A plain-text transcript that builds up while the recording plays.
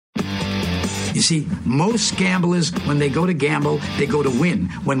You see, most gamblers, when they go to gamble, they go to win.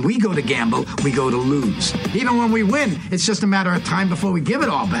 When we go to gamble, we go to lose. Even when we win, it's just a matter of time before we give it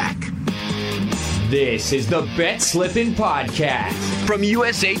all back. This is the Bet Slippin podcast from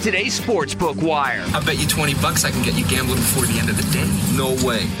USA Today's Sportsbook Wire. I bet you $20 I can get you gambling before the end of the day. No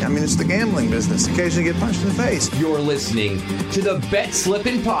way. I mean, it's the gambling business. Occasionally get punched in the face. You're listening to the Bet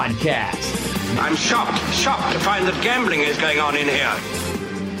Slippin podcast. I'm shocked to find that gambling is going on in here.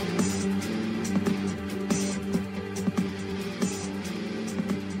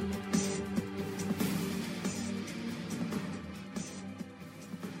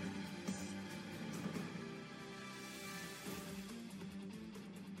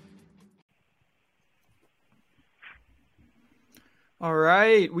 All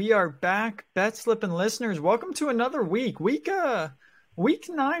right, we are back, Bet Slippin listeners. Welcome to another week. Week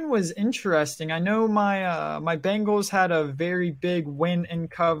 9 was interesting. I know my Bengals had a very big win and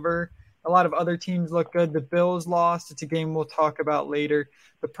cover. A lot of other teams look good. The Bills lost. It's a game we'll talk about later.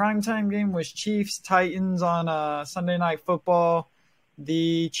 The primetime game was Chiefs-Titans on Sunday Night Football.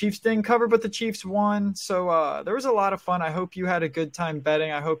 The Chiefs didn't cover, but the Chiefs won. So there was a lot of fun. I hope you had a good time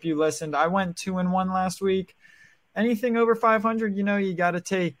betting. I hope you listened. I went 2-1 last week. Anything over 500, you got to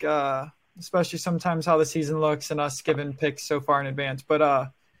take, especially sometimes how the season looks and us giving picks so far in advance. But,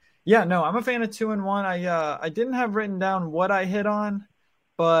 I'm a fan of 2-1. I didn't have written down what I hit on,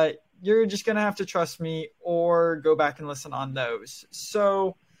 but you're just going to have to trust me or go back and listen on those.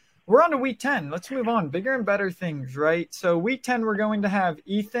 So we're on to week 10. Let's move on. Bigger and better things, right? So week 10, we're going to have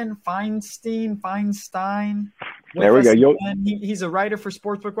Ethan Feinstein. There we go. He's a writer for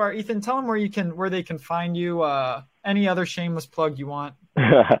Sportsbook Wire. Ethan, tell him where they can find you. Any other shameless plug you want?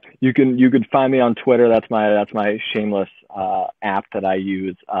 You can find me on Twitter. That's my shameless app that I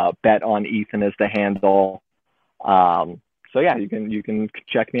use. Bet on Ethan is the handle. You can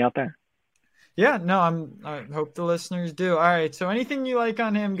check me out there. Yeah, no, I hope the listeners do. All right, so anything you like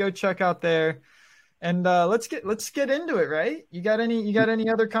on him, go check out there. And let's get into it, right? You got any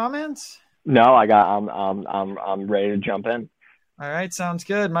other comments? No, I'm ready to jump in. All right, sounds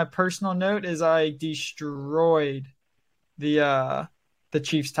good. My personal note is I destroyed the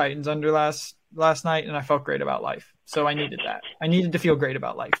Chiefs Titans under last night, and I felt great about life. So I needed that. I needed to feel great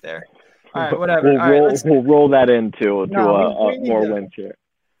about life there. All right, whatever. We'll roll that into more wins here.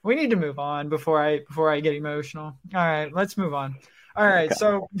 We need to move on before I get emotional. All right, let's move on. All right, okay.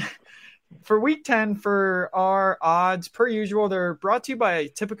 So for week 10, for our odds, per usual, they're brought to you by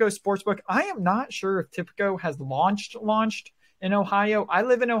Tipico Sportsbook. I am not sure if Tipico has launched in Ohio. I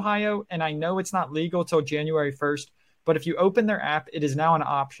live in Ohio, and I know it's not legal till January 1st. But if you open their app, it is now an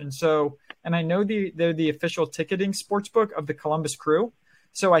option. So, and I know they're the official ticketing sportsbook of the Columbus Crew.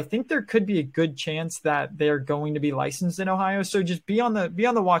 So I think there could be a good chance that they're going to be licensed in Ohio. So just be on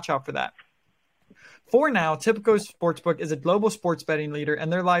the watch out for that. For now, Tipico Sportsbook is a global sports betting leader,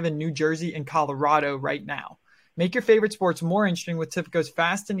 and they're live in New Jersey and Colorado right now. Make your favorite sports more interesting with Tipico's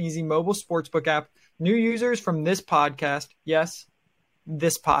fast and easy mobile sportsbook app. New users from this podcast, yes,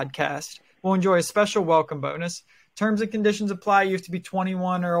 this podcast, will enjoy a special welcome bonus. Terms and conditions apply. You have to be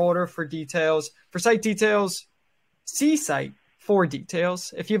 21 or older for details. For site details, see site for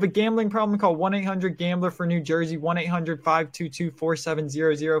details. If you have a gambling problem, call 1-800-GAMBLER for New Jersey,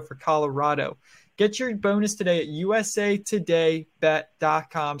 1-800-522-4700 for Colorado. Get your bonus today at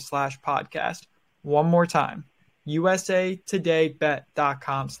usatodaybet.com/podcast. One more time,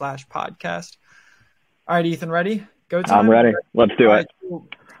 usatodaybet.com/podcast. All right, Ethan, ready? Go time. I'm ready. Let's do it.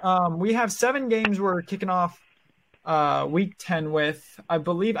 We have 7 games we're kicking off week 10 with. I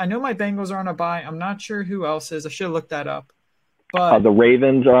know my Bengals are on a bye. I'm not sure who else is. I should have looked that up. But the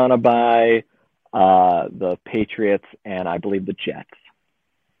Ravens are on a bye, the Patriots, and I believe the Jets.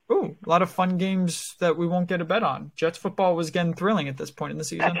 Ooh, a lot of fun games that we won't get a bet on. Jets football was getting thrilling at this point in the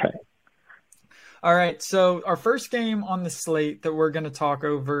season. That's right. All right, so our first game on the slate that we're going to talk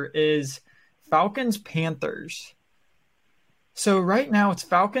over is Falcons-Panthers. So right now it's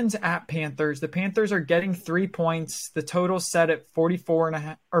Falcons at Panthers. The Panthers are getting 3 points. The total's set at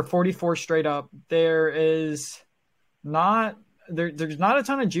 44 straight up. There's not a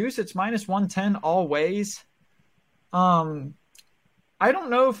ton of juice. It's -110 all ways. I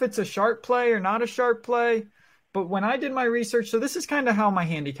don't know if it's a sharp play or not a sharp play, but when I did my research, so this is kind of how my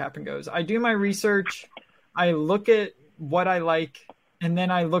handicapping goes. I do my research, I look at what I like, and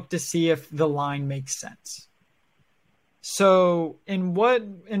then I look to see if the line makes sense. So in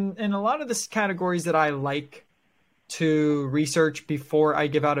a lot of the categories that I like to research before I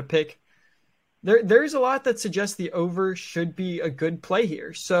give out a pick, there's a lot that suggests the over should be a good play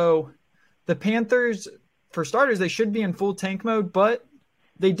here. So the Panthers, for starters, they should be in full tank mode, but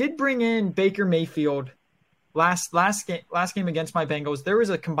They did bring in Baker Mayfield last game against my Bengals. There was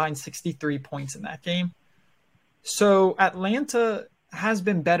a combined 63 points in that game. So Atlanta has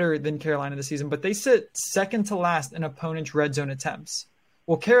been better than Carolina this season, but they sit second to last in opponents' red zone attempts.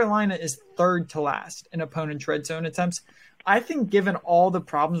 Well, Carolina is third to last in opponents' red zone attempts. I think given all the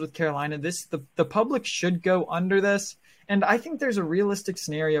problems with Carolina, the public should go under this. And I think there's a realistic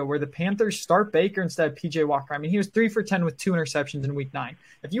scenario where the Panthers start Baker instead of PJ Walker. I mean, he was 3 for 10 with 2 interceptions in week 9.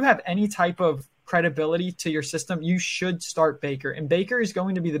 If you have any type of credibility to your system, you should start Baker. And Baker is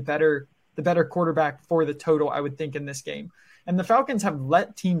going to be the better quarterback for the total, I would think, in this game. And the Falcons have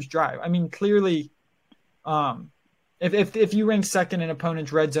let teams drive. I mean, clearly, if you rank second in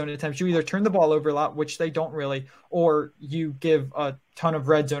opponents' red zone attempts, you either turn the ball over a lot, which they don't really, or you give a ton of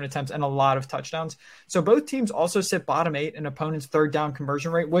red zone attempts and a lot of touchdowns. So both teams also sit bottom 8 in opponents' third down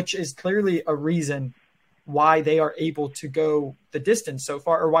conversion rate, which is clearly a reason why they are able to go the distance so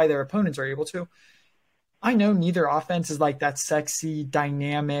far, or why their opponents are able to. I know neither offense is like that sexy,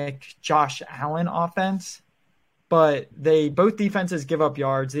 dynamic Josh Allen offense, but both defenses give up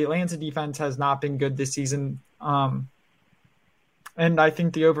yards. The Atlanta defense has not been good this season. And I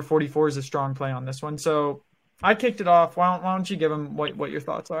think the over 44 is a strong play on this one. So I kicked it off. Why don't you give them what your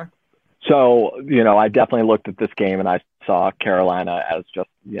thoughts are? So, I definitely looked at this game and I saw Carolina as just,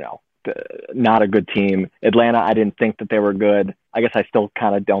 not a good team. Atlanta, I didn't think that they were good. I guess I still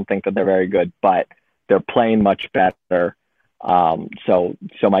kind of don't think that they're very good, but they're playing much better. So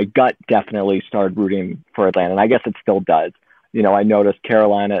my gut definitely started rooting for Atlanta, and I guess it still does. I noticed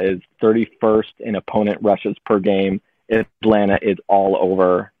Carolina is 31st in opponent rushes per game. Atlanta is all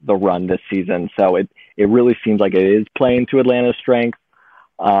over the run this season. So it really seems like it is playing to Atlanta's strength.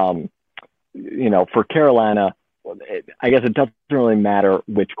 For Carolina, I guess it doesn't really matter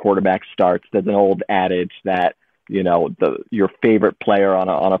which quarterback starts. There's an old adage that, your favorite player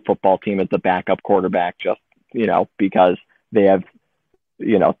on a football team is the backup quarterback, just, because they have,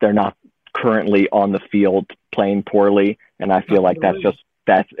 they're not currently on the field playing poorly. And I feel like that's just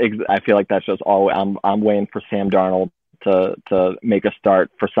all. I'm waiting for Sam Darnold to make a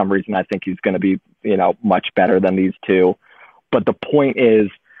start. For some reason, I think he's going to be, much better than these two. But the point is,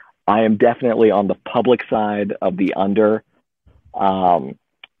 I am definitely on the public side of the under. I'm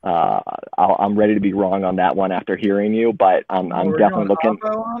ready to be wrong on that one after hearing you, but I'm definitely looking.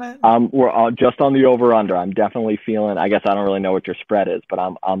 We're just on the over under. I'm definitely feeling. I guess I don't really know what your spread is, but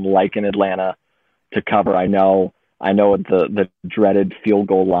I'm liking Atlanta to cover. I know the dreaded field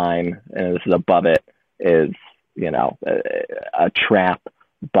goal line, and this is above it, is a trap,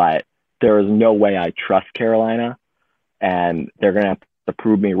 but there is no way I trust Carolina, and they're going to have to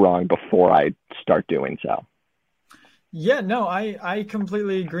prove me wrong before I start doing so. Yeah, no, I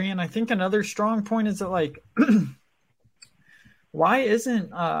completely agree. And I think another strong point is that, why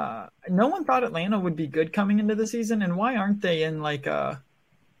isn't no one thought Atlanta would be good coming into the season, and why aren't they in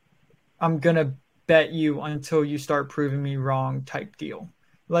I'm going to bet you until you start proving me wrong type deal?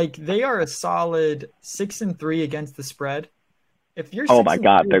 They are a solid 6-3 against the spread. If you're oh my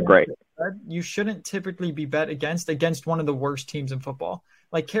God, they're great. Spread, you shouldn't typically be bet against one of the worst teams in football.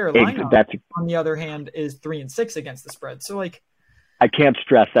 Carolina, on the other hand, is 3-6 against the spread. So, I can't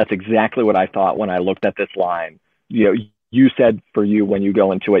stress that's exactly what I thought when I looked at this line. You said for you, when you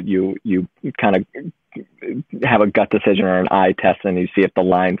go into it, you kind of have a gut decision or an eye test, and you see if the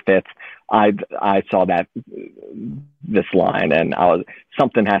line fits. I saw this line, and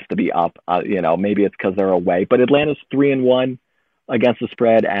something has to be up. Maybe it's because they're away, but Atlanta's 3-1 against the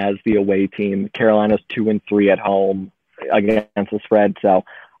spread as the away team. Carolina's 2-3 at home against the spread. So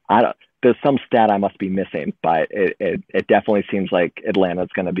there's some stat I must be missing, but it definitely seems like Atlanta's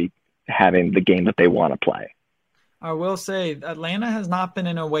going to be having the game that they want to play. I will say Atlanta has not been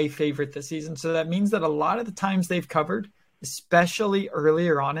an away favorite this season. So that means that a lot of the times they've covered, especially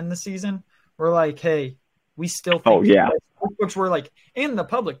earlier on in the season, we're like, hey, we still think. Oh, yeah. Books were and the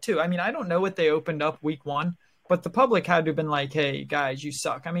public too. I mean, I don't know what they opened up week 1, but the public had to have been like, hey, guys, you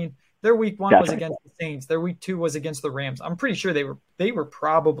suck. I mean, their week 1 was against the Saints. Their week 2 was against the Rams. I'm pretty sure they were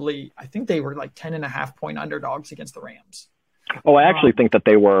probably, I think they were 10.5 point underdogs against the Rams. Oh, I actually think that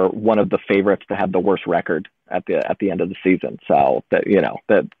they were one of the favorites to have the worst record at the end of the season. So that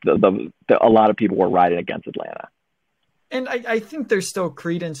a lot of people were riding against Atlanta. And I think there's still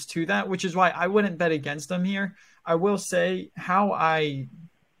credence to that, which is why I wouldn't bet against them here. I will say how I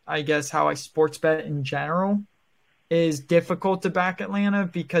sports bet in general is difficult to back Atlanta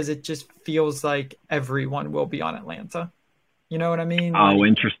because it just feels like everyone will be on Atlanta. You know what I mean? Oh,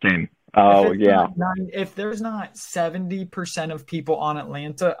 interesting. Oh, yeah. If there's not 70% of people on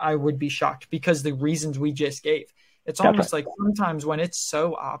Atlanta, I would be shocked because the reasons we just gave. It's almost like sometimes when it's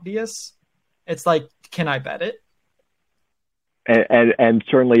so obvious, it's like, can I bet it? And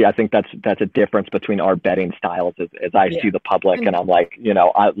certainly, I think that's a difference between our betting styles. As I see the public, and I'm like,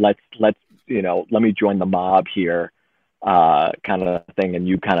 let's let me join the mob here, kind of thing. And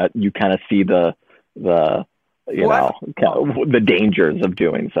you kind of see the dangers of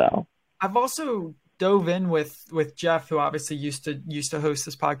doing so. I've also dove in with Jeff, who obviously used to host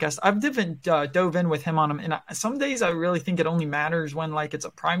this podcast. I've dove in with him on him, and some days I really think it only matters when like it's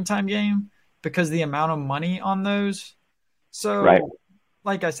a primetime game because the amount of money on those. So,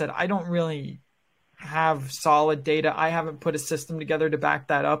 like I said, I don't really have solid data. I haven't put a system together to back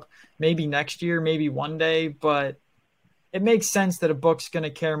that up. Maybe next year, maybe one day, but it makes sense that a book's going to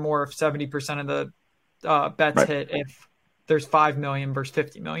care more if 70% of the bets hit if there's 5 million versus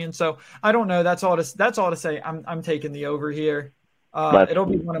 50 million. So I don't know. That's all to say. I'm taking the over here. It'll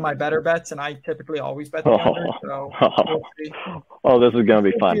be one of my better bets, and I typically always bet the under. So we'll see. This is going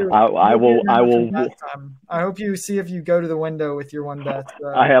to be fun. I will. I hope you see if you go to the window with your one bet.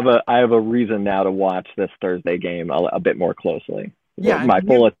 I have a reason now to watch this Thursday game a bit more closely. Yeah, my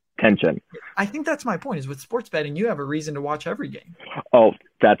full attention. I think that's my point. Is with sports betting, you have a reason to watch every game. Oh,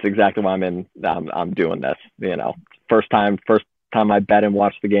 that's exactly why I'm doing this. First time I bet and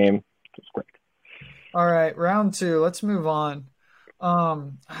watch the game. It's great. All right, round 2. Let's move on. I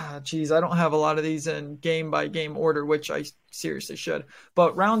don't have a lot of these in game by game order, which I seriously should.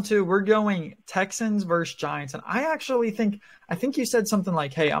 But round 2, we're going Texans versus Giants, and I think you said something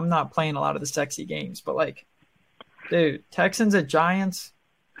like, "Hey, I'm not playing a lot of the sexy games," but like, dude, Texans at Giants.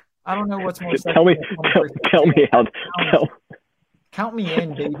 I don't know what's more sexy. Tell me how. Count me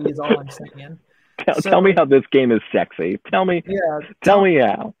in, baby. Is all I'm saying. Tell me how this game is sexy. Tell me. Yeah. Tell me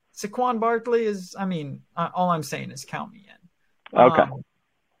how. Saquon Barkley is. I mean, all I'm saying is count me in. Okay.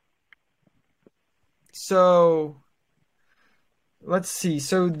 So let's see.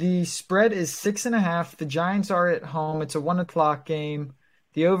 So the spread is 6.5. The Giants are at home. It's a 1:00 game.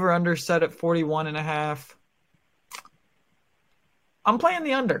 The over/under set at 41.5. I'm playing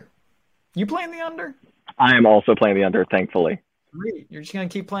the under. You playing the under? I am also playing the under, thankfully. Great. You're just going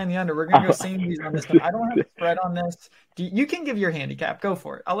to keep playing the under. We're going to go same on this one. I don't have a spread on this. You can give your handicap. Go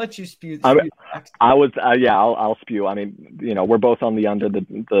for it. I'll let you spew. I'll spew. I mean, we're both on the under.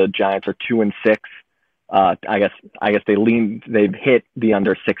 The Giants are 2-6. I guess they've hit the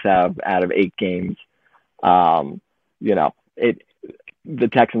under 6 out of 8 games. The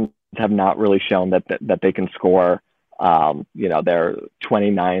Texans have not really shown that they can score. They're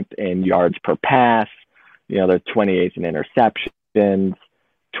 29th in yards per pass. They're 28th in interceptions,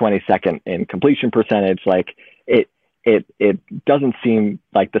 22nd in completion percentage. Like it doesn't seem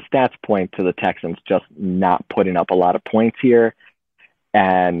like the stats point to the Texans just not putting up a lot of points here.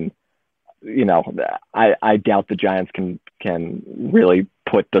 And, I doubt the Giants can really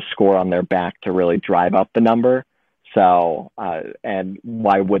put the score on their back to really drive up the number. So, and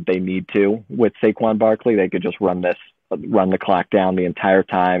why would they need to with Saquon Barkley? They could just run the clock down the entire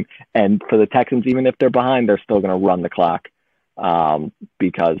time. And for the Texans, even if they're behind, they're still going to run the clock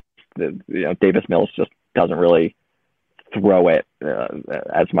because Davis Mills just doesn't really throw it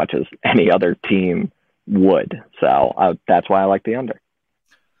as much as any other team would. So that's why I like the under.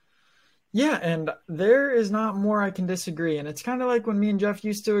 Yeah, and there is not more I can disagree. And it's kind of like when me and Jeff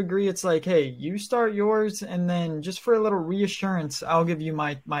used to agree. It's like, hey, you start yours, and then just for a little reassurance, I'll give you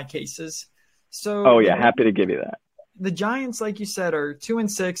my cases. So, happy to give you that. The Giants, like you said, are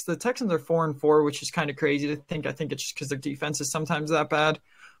 2-6. The Texans are 4-4, which is kind of crazy to think. I think it's just because their defense is sometimes that bad.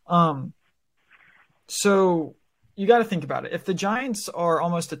 So you got to think about it. If the Giants are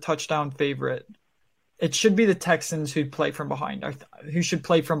almost a touchdown favorite, it should be the Texans who play from behind. Who should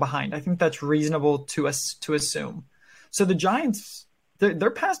play from behind? I think that's reasonable to assume. So the Giants,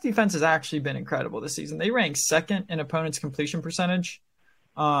 their pass defense has actually been incredible this season. They rank 2nd in opponents' completion percentage,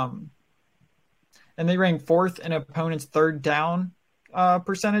 and they rank 4th in opponents' third down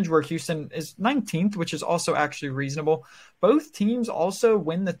percentage, where Houston is 19th, which is also actually reasonable. Both teams also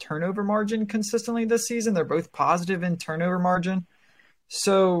win the turnover margin consistently this season. They're both positive in turnover margin.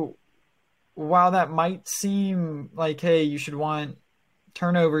 So while that might seem like, hey, you should want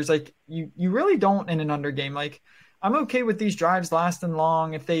turnovers, like you really don't in an under game. Like, I'm okay with these drives lasting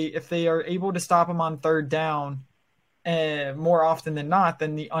long if they are able to stop them on third down more often than not.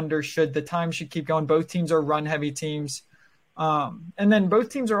 Then the under should. The time should keep going. Both teams are run heavy teams, and then both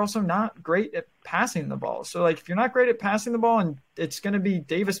teams are also not great at passing the ball. So like if you're not great at passing the ball, and it's going to be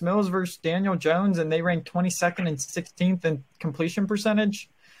Davis Mills versus Daniel Jones, and they rank 22nd and 16th in completion percentage,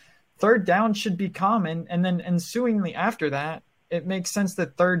 third down should be common. And then ensuingly after that, it makes sense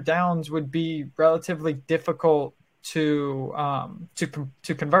that third downs would be relatively difficult to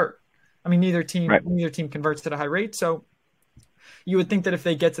convert. I mean, neither team converts at a high rate, so you would think that if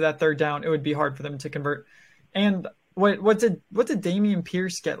they get to that third down, it would be hard for them to convert. And what did Dameon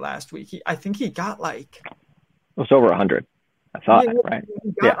Pierce get last week? I think he got like it was over 100. I thought, right?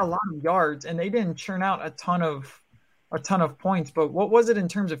 He got a lot of yards, and they didn't churn out a ton of points. But what was it in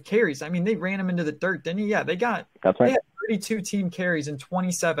terms of carries? I mean, they ran him into the dirt, didn't he? Yeah, they had 32 team carries and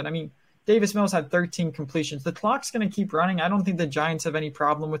 27. I mean, Davis Mills had 13 completions. The clock's going to keep running. I don't think the Giants have any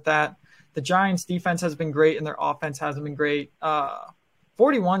problem with that. The Giants' defense has been great, and their offense hasn't been great.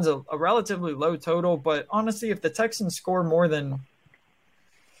 41's a relatively low total, but honestly, if the Texans score more than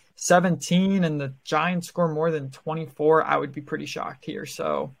 17 and the Giants score more than 24, I would be pretty shocked here.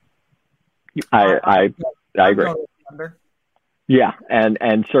 So I agree. Yeah,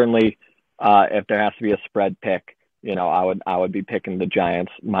 and certainly if there has to be a spread pick, I would be picking the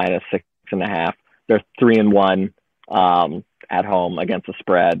Giants minus 6.5. They're 3-1 at home against the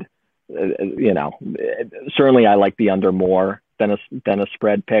spread. Certainly I like the under more than a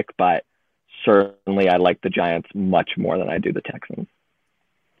spread pick, but certainly I like the Giants much more than I do the Texans.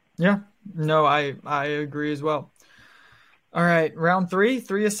 Yeah, no, I agree as well. All right, round 3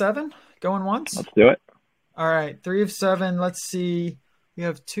 of 7, going once. Let's do it. All right, 3 of 7. Let's see. We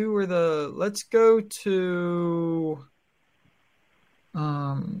have 2 or let's go to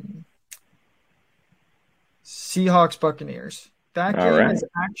Seahawks Buccaneers. That game is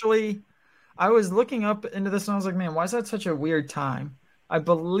actually, I was looking up into this and I was like, man, why is that such a weird time? I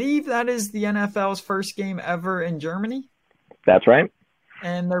believe that is the NFL's first game ever in Germany. That's right.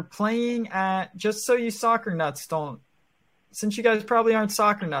 And they're playing at, just so you soccer nuts don't, since you guys probably aren't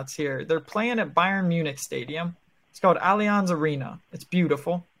soccer nuts here, they're playing at Bayern Munich Stadium. It's called Allianz Arena. It's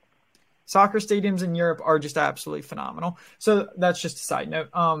beautiful. Soccer stadiums in Europe are just absolutely phenomenal. So that's just a side note.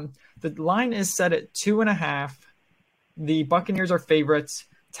 The line is set at 2.5. The Buccaneers are favorites.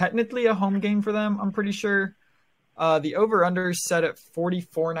 Technically a home game for them, I'm pretty sure. The over-under is set at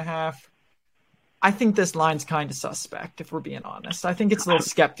 44.5. I think this line's kind of suspect, if we're being honest. I think it's a little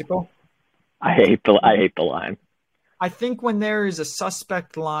skeptical. I hate the line. I think when there is a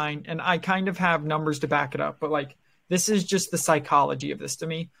suspect line, and I kind of have numbers to back it up, but like this is just the psychology of this to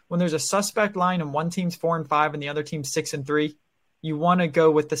me. When there's a suspect line and one team's 4-5 and the other team's 6-3, you want to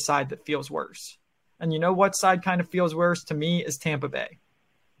go with the side that feels worse. And you know what side kind of feels worse to me is Tampa Bay.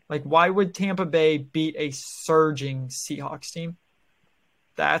 Like, why would Tampa Bay beat a surging Seahawks team?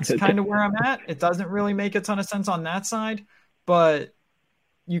 That's kind of where I'm at. It doesn't really make a ton of sense on that side, but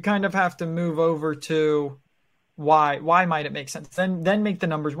you kind of have to move over to why might it make sense? Then make the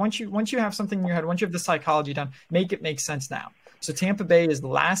numbers. Once you have something in your head, once you have the psychology down, make it make sense now. So Tampa Bay is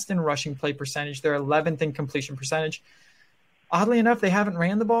last in rushing play percentage. They're 11th in completion percentage. Oddly enough, they haven't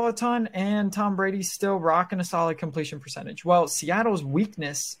ran the ball a ton, and Tom Brady's still rocking a solid completion percentage. Well, Seattle's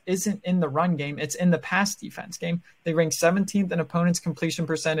weakness isn't in the run game. It's in the pass defense game. They rank 17th in opponents' completion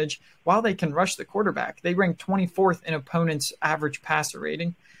percentage. While they can rush the quarterback, they rank 24th in opponents' average passer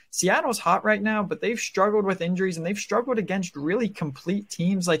rating. Seattle's hot right now, but they've struggled with injuries, and they've struggled against really complete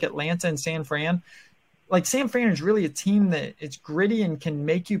teams like Atlanta and San Fran. Like, San Fran is really a team that it's gritty and can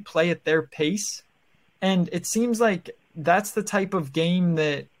make you play at their pace. And it seems like that's the type of game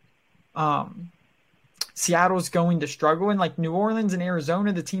that Seattle's going to struggle in. Like New Orleans and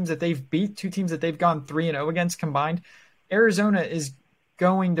Arizona, the teams that they've beat, 2 teams that they've gone 3-0 against combined, Arizona is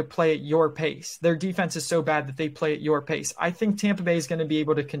going to play at your pace. Their defense is so bad that they play at your pace. I think Tampa Bay is going to be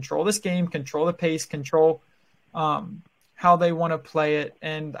able to control this game, control the pace, control how they want to play it.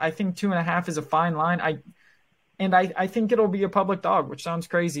 And I think 2.5 is a fine line. I think it'll be a public dog, which sounds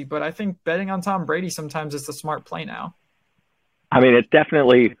crazy, but I think betting on Tom Brady sometimes is the smart play now. I mean, it's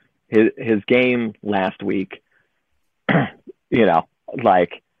definitely his game last week.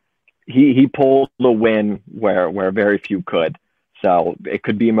 Like he pulled the win where very few could. So it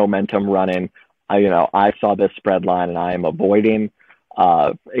could be momentum running. I saw this spread line and I am avoiding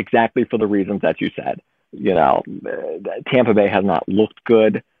exactly for the reasons that you said. Tampa Bay has not looked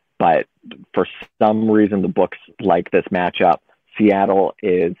good, but for some reason the books like this matchup. Seattle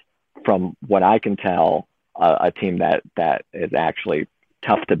is, from what I can tell, a team that is actually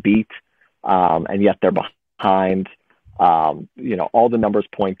tough to beat, and yet they're behind. All the numbers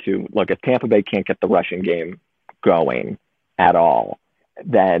point to, look, if Tampa Bay can't get the rushing game going at all,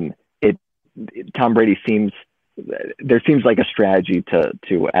 then Tom Brady seems like a strategy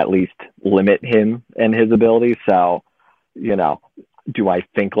to at least limit him and his ability. So, do I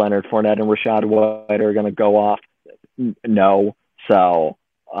think Leonard Fournette and Rachaad White are going to go off? No. So,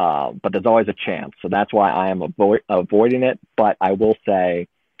 but there's always a chance. So that's why I am avoiding it. But I will say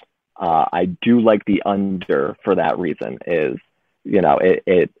I do like the under for that reason. Is,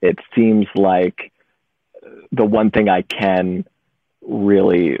 it seems like the one thing I can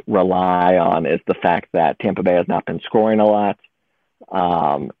really rely on is the fact that Tampa Bay has not been scoring a lot.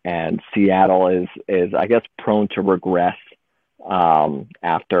 And Seattle is I guess prone to regress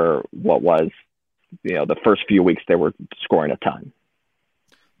after what was, the first few weeks they were scoring a ton.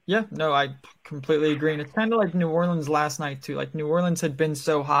 Yeah, no, I completely agree. And it's kind of like New Orleans last night too. Like New Orleans had been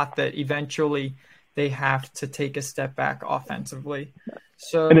so hot that eventually they have to take a step back offensively.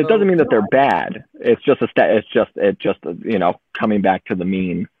 So, and it doesn't mean that they're bad. It's just coming back to the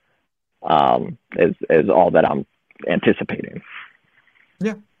mean is all that I'm anticipating.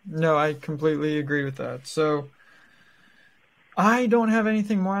 Yeah, no, I completely agree with that. So I don't have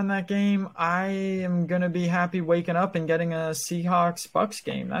anything more on that game. I am going to be happy waking up and getting a Seahawks-Bucks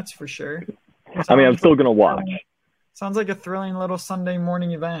game. That's for sure. I'm still going to watch. Sounds like a thrilling little Sunday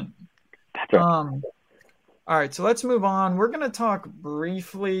morning event. That's right. All right, so let's move on. We're going to talk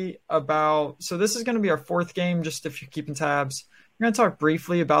briefly about – so this is going to be our fourth game, just if you're keeping tabs. We're going to talk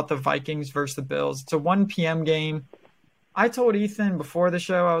briefly about the Vikings versus the Bills. It's a 1 p.m. game. I told Ethan before the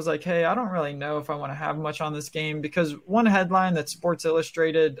show, I was like, hey, I don't really know if I want to have much on this game because one headline that Sports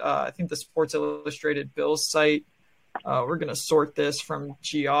Illustrated, I think the Sports Illustrated Bills site, we're going to sort this from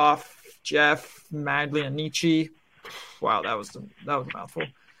Geoff, Jeff, Maglianici. Wow, that was a mouthful.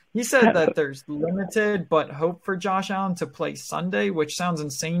 He said that there's limited but hope for Josh Allen to play Sunday, which sounds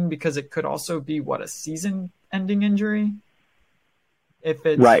insane because it could also be, a season-ending injury? If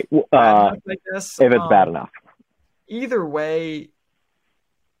it's right. Bad enough, I guess. If it's bad enough. Either way,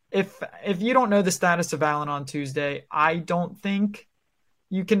 if you don't know the status of Allen on Tuesday, I don't think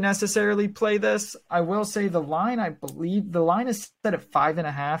you can necessarily play this. I will say the line, I believe the line is set at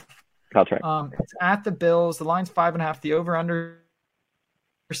 5.5. That's right. It's at the Bills. The line's 5.5. The over/under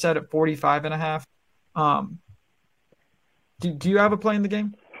set at 45.5. Do you have a play in the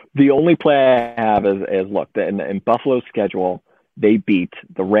game? The only play I have is look, in Buffalo's schedule, they beat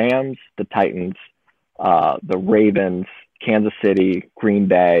the Rams, the Titans, the Ravens, Kansas City, Green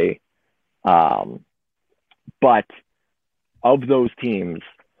Bay. But of those teams,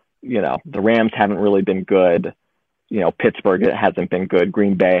 the Rams haven't really been good. Pittsburgh hasn't been good.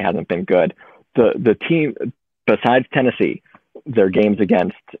 Green Bay hasn't been good. The team, besides Tennessee, their games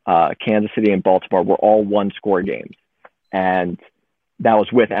against Kansas City and Baltimore were all one-score games. And that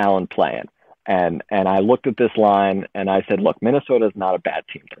was with Allen playing. And I looked at this line and I said, look, Minnesota's not a bad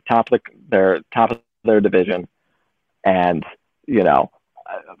team. They're top of their division, and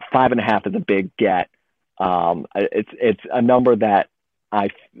 5.5 is a big get. It's a number that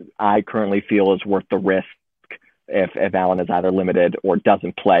I currently feel is worth the risk. If Allen is either limited or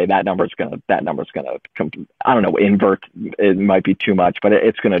doesn't play, that number's gonna I don't know, invert. It might be too much, but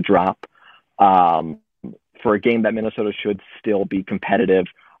it's gonna drop. For a game that Minnesota should still be competitive,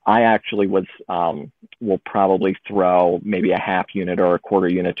 I actually will probably throw maybe a half unit or a quarter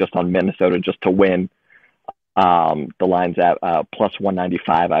unit just on Minnesota just to win. The line's at plus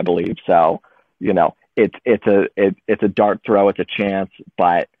 195, I believe. So, it's a dart throw, it's a chance,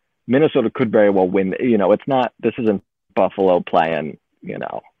 but Minnesota could very well win. This isn't Buffalo playing,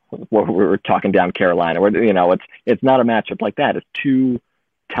 we're talking down Carolina, it's not a matchup like that. It's two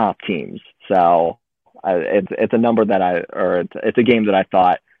top teams. So it's a number that it's a game that I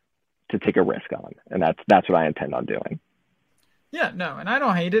thought to take a risk on, and that's what I intend on doing. Yeah, no, and I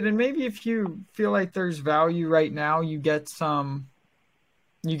don't hate it. And maybe if you feel like there's value right now, you get some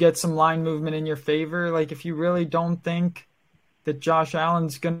line movement in your favor. Like if you really don't think that Josh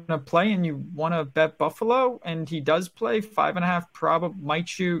Allen's going to play and you want to bet Buffalo and he does play, 5.5 probably might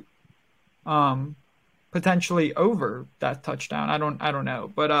shoot potentially over that touchdown. I don't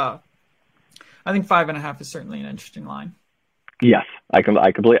know, but I think 5.5 is certainly an interesting line. Yes, I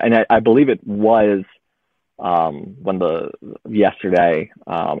believe, and I believe it was yesterday.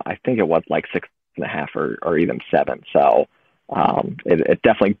 I think it was like 6.5 or even 7. So it's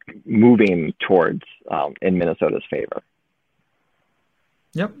definitely moving towards in Minnesota's favor.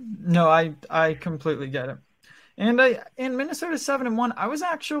 Yep. No, I completely get it. And in Minnesota 7-1, I was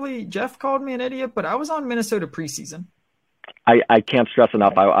actually, Jeff called me an idiot, but I was on Minnesota preseason. I can't stress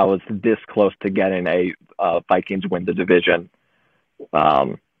enough. I was this close to getting a Vikings win the division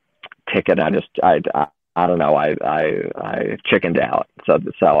ticket. I don't know. I chickened out. So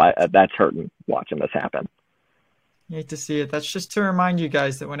that's hurting watching this happen. You hate to see it. That's just to remind you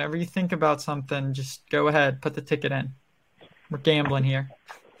guys that whenever you think about something, just go ahead, put the ticket in. We're gambling here.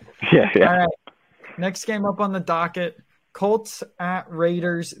 Yeah. All right. Next game up on the docket, Colts at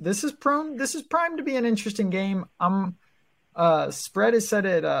Raiders. This is primed to be an interesting game. I'm Spread is set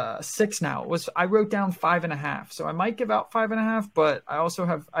at 6 now. I wrote down 5.5, so I might give out 5.5, but I also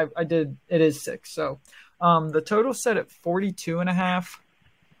have it is 6. So the total set at 42.5.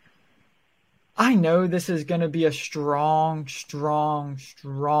 I know this is going to be a strong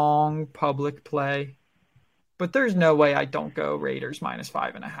public play, but there's no way I don't go Raiders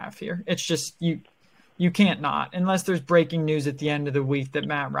 -5.5 here. It's just you can't not, unless there's breaking news at the end of the week that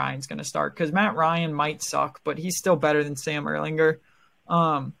Matt Ryan's going to start, because Matt Ryan might suck, but he's still better than Sam Ehlinger.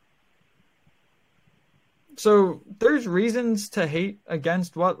 So there's reasons to hate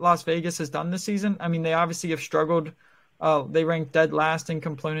against what Las Vegas has done this season. I mean, they obviously have struggled. They ranked dead last in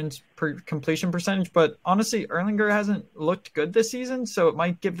completion percentage, but honestly, Ehlinger hasn't looked good this season, so it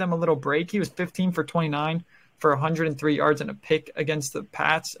might give them a little break. He was 15 for 29 for 103 yards and a pick against the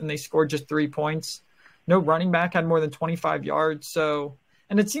Pats, and they scored just 3 points. No running back had more than 25 yards. So,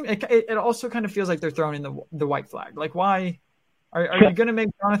 and it also kind of feels like they're throwing in the white flag. Like, why are you going to make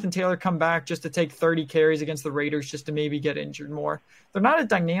Jonathan Taylor come back just to take 30 carries against the Raiders just to maybe get injured more? They're not a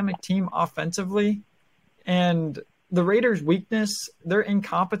dynamic team offensively, and the Raiders' weakness, their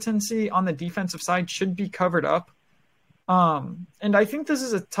incompetency on the defensive side should be covered up. And I think this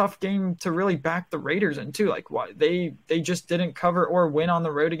is a tough game to really back the Raiders in too. Like, why they just didn't cover or win on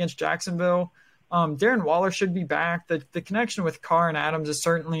the road against Jacksonville. Darren Waller should be back. The connection with Carr and Adams is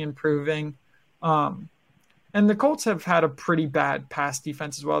certainly improving. And the Colts have had a pretty bad pass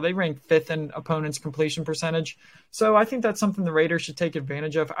defense as well. They rank 5th in opponents' completion percentage. So I think that's something the Raiders should take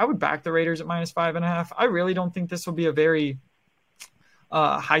advantage of. I would back the Raiders at -5.5. I really don't think this will be a very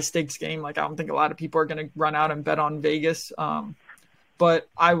high-stakes game. Like, I don't think a lot of people are going to run out and bet on Vegas. But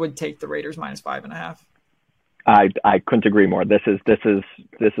I would take the Raiders -5.5. I couldn't agree more. This is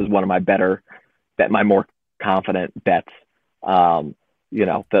one of my my more confident bets. The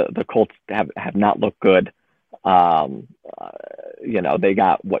Colts have not looked good. They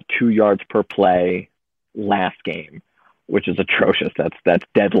got 2 yards per play last game, which is atrocious. That's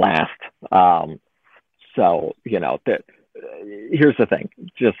dead last. Here's the thing.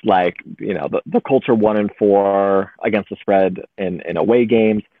 Just like, the Colts are 1-4 against the spread in away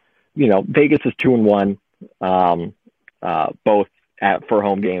games. Vegas is 2-1, both for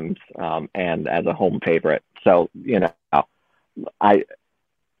home games and as a home favorite. So,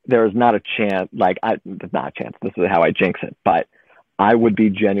 there's not a chance, there's not a chance, this is how I jinx it, but I would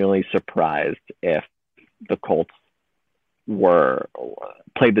be genuinely surprised if the Colts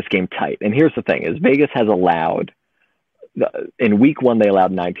played this game tight. And here's the thing, is Vegas has allowed, in week 1, they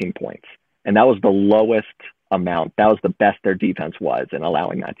allowed 19 points. And that was the lowest amount. That was the best their defense was in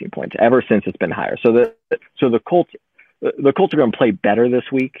allowing 19 points. Ever since, it's been higher. So the Colts are going to play better this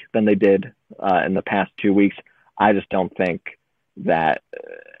week than they did in the past 2 weeks. I just don't think that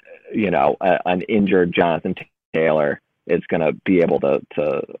an injured Jonathan Taylor is going to be able to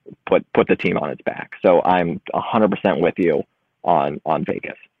put the team on its back. So I'm 100% with you on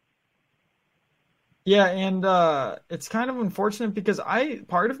Vegas. Yeah, and it's kind of unfortunate because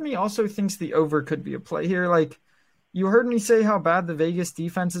part of me also thinks the over could be a play here. Like, you heard me say how bad the Vegas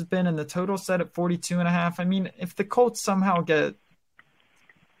defense has been, and the total set at 42.5. I mean, if the Colts somehow get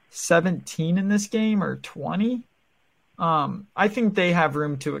 17 in this game or 20, I think they have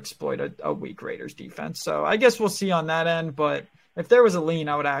room to exploit a weak Raiders defense. So I guess we'll see on that end. But if there was a lean,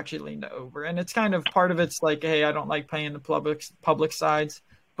 I would actually lean to over. And it's kind of part of it's like, hey, I don't like playing the public sides.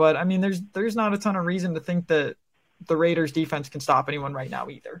 But I mean, there's not a ton of reason to think that the Raiders defense can stop anyone right now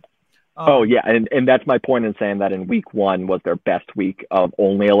either. And that's my point in saying that in week 1 was their best week of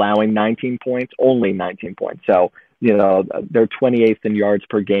only allowing 19 points. So, they're 28th in yards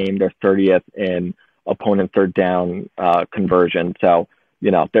per game. They're 30th in opponent third down conversion. So,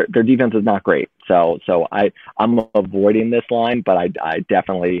 their defense is not great. So I'm avoiding this line, but I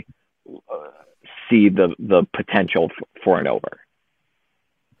definitely see the potential for an over.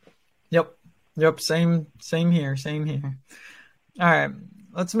 Yep. Same here. All right,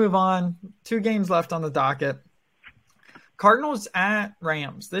 let's move on. 2 games left on the docket. Cardinals at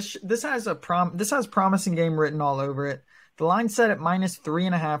Rams. This has promising game written all over it. The line set at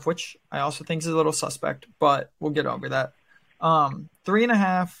 -3.5, which I also think is a little suspect, but we'll get over that.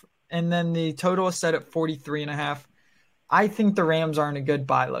 3.5, and then the total is set at 43.5. I think the Rams are in a good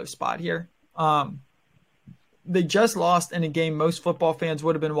buy low spot here. They just lost in a game most football fans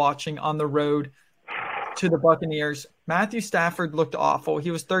would have been watching on the road to the Buccaneers. Matthew Stafford looked awful. He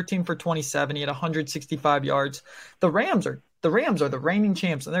was 13 for 27. He had 165 yards. The Rams are the reigning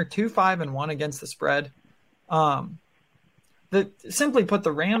champs, and they're 2-5-1 against the spread. Simply put,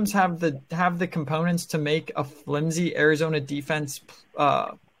 the Rams have the components to make a flimsy Arizona defense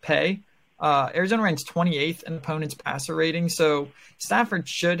pay. Arizona ranks 28th in opponents' passer rating, so Stafford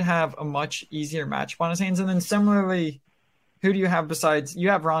should have a much easier matchup on his hands. And then similarly, who do you have besides – you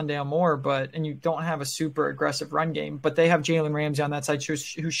have Rondale Moore, and you don't have a super aggressive run game, but they have Jalen Ramsey on that side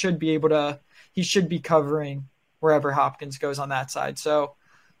who should be able to – he should be covering wherever Hopkins goes on that side. So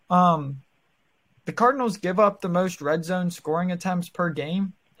the Cardinals give up the most red zone scoring attempts per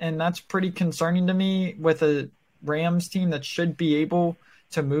game, and that's pretty concerning to me with a Rams team that should be able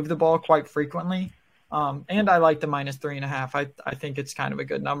to move the ball quite frequently. And I like the minus 3.5. I think it's kind of a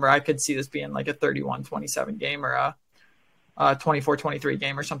good number. I could see this being like a 31-27 game or a 24-23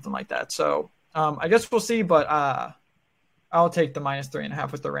 game or something like that. So I guess we'll see, but I'll take the minus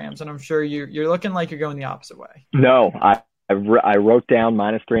 3.5 with the Rams. And I'm sure you're looking like you're going the opposite way. No, I wrote down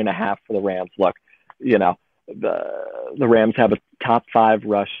minus 3.5 for the Rams. Look, the Rams have a top 5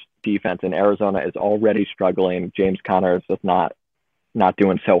 rush defense, and Arizona is already struggling. James Conner is just not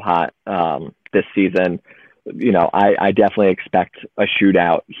doing so hot this season. I definitely expect a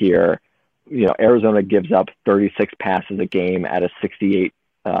shootout here. Arizona gives up 36 passes a game at a 68%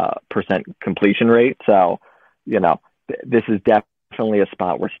 completion rate. So, this is definitely a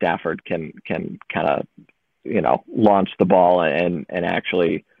spot where Stafford can kind of, launch the ball and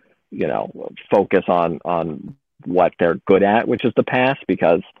actually, focus on what they're good at, which is the pass,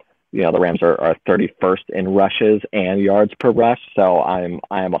 because, the Rams are 31st in rushes and yards per rush. So I am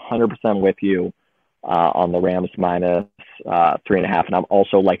 100% with you on the Rams minus 3.5. And I'm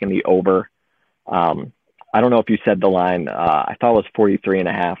also liking the over. I don't know if you said the line. I thought it was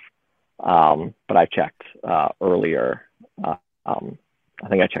 43.5. But I checked earlier. I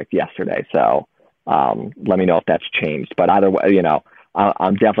think I checked yesterday. So let me know if that's changed. But either way,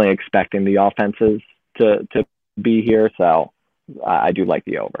 I'm definitely expecting the offenses to be here. So I do like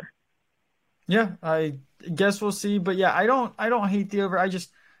the over. Yeah, I guess we'll see. But yeah, I don't hate the over.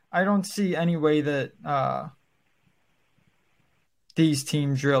 I don't see any way that these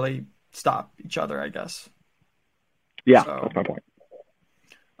teams really stop each other, I guess. Yeah, that's my point.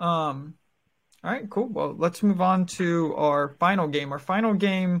 All right, cool. Well, let's move on to our final game. Our final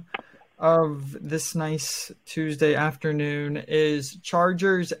game of this nice Tuesday afternoon is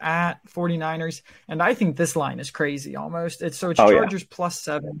Chargers at 49ers. And I think this line is crazy almost. It's Chargers plus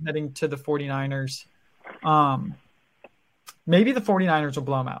 7 heading to the 49ers. Maybe the 49ers will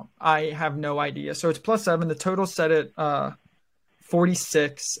blow them out. I have no idea. So it's plus 7. The total set at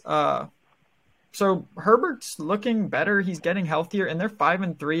 46. So Herbert's looking better. He's getting healthier, and they're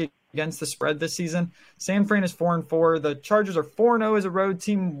 5-3 against the spread this season. San Fran is 4-4. The Chargers are 4-0 as a road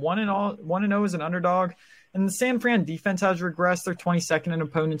team, 1-0 as an underdog. And the San Fran defense has regressed. They're 22nd in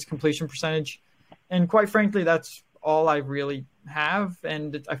opponents' completion percentage. And quite frankly, that's all I really have.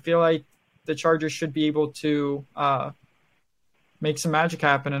 And I feel like the Chargers should be able to make some magic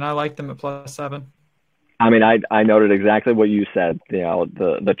happen, and I like them at plus 7. I mean, I noted exactly what you said.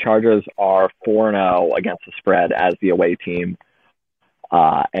 The Chargers are 4-0 against the spread as the away team.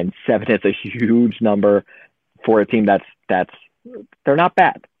 And 7 is a huge number for a team that's they're not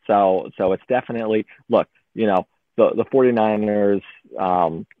bad. So it's definitely, look, the 49ers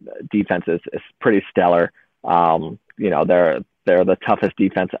defense is pretty stellar. They're the toughest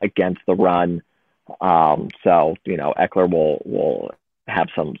defense against the run. So Eckler will have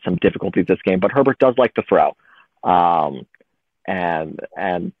some difficulties this game, but Herbert does like to throw. And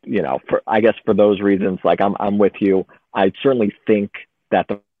I guess for those reasons, like I'm with you. I certainly think that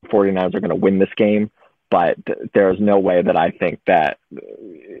the 49ers are going to win this game, but there's no way that I think that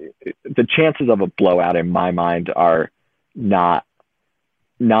the chances of a blowout in my mind are not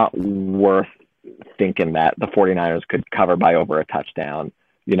worth thinking that the 49ers could cover by over a touchdown.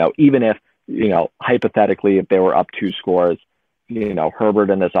 Even if, hypothetically, if they were up 2 scores, Herbert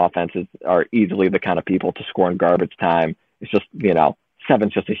and this offense are easily the kind of people to score in garbage time. It's just,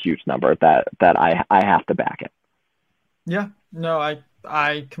 7's just a huge number that I have to back it. Yeah, no,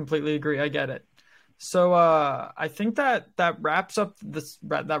 I completely agree. I get it. So I think that wraps up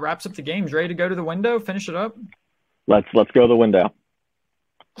the games. Ready to go to the window? Finish it up. Let's go to the window.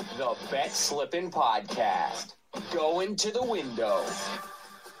 The Bet Slippin Podcast. Going to the window.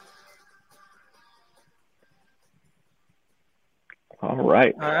 All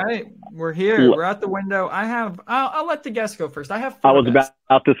right. We're here. We're at the window. I'll let the guests go first. I have 4 I was bets.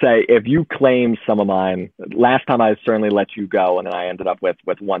 about to say, if you claim some of mine, last time I certainly let you go, and then I ended up with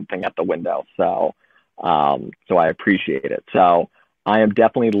one thing at the window. So I appreciate it. So I am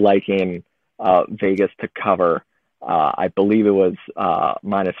definitely liking Vegas to cover. I believe it was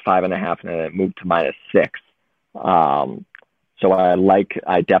minus 5.5, and then it moved to minus 6. So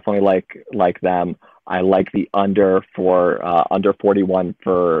I definitely like them. I like the under for under 41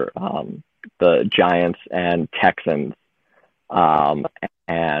 for the Giants and Texans.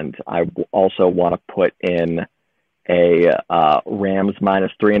 And I also want to put in a Rams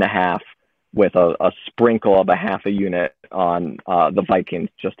minus 3.5 with a sprinkle of a half a unit on the Vikings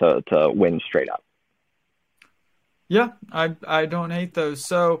just to win straight up. Yeah, I don't hate those.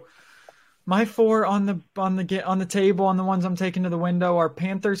 So my 4 on the table, on the ones I'm taking to the window, are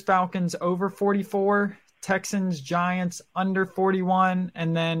Panthers Falcons over 44, Texans Giants under 41,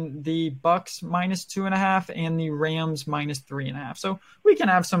 and then the Bucks minus 2.5 and the Rams minus 3.5. So we can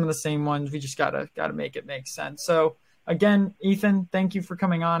have some of the same ones. We just gotta make it make sense. So again, Ethan, thank you for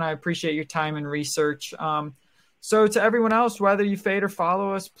coming on. I appreciate your time and research. So to everyone else, whether you fade or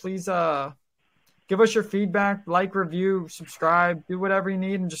follow us, please give us your feedback, like, review, subscribe, do whatever you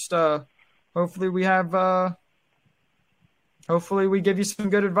need, and just hopefully we give you some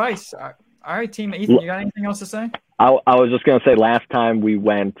good advice. All right, team. Ethan, you got anything else to say? I was just going to say, last time we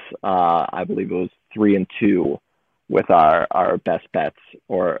went, I believe it was 3-2 with our best bets,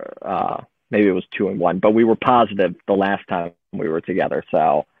 or maybe it was 2-1, but we were positive the last time we were together.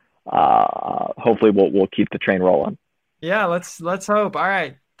 So hopefully we'll keep the train rolling. Yeah, let's hope. All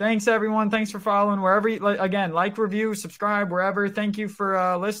right. Thanks, everyone. Thanks for following wherever. Again, like, review, subscribe, wherever. Thank you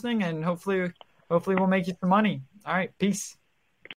for listening, and hopefully we'll make you some money. All right. Peace.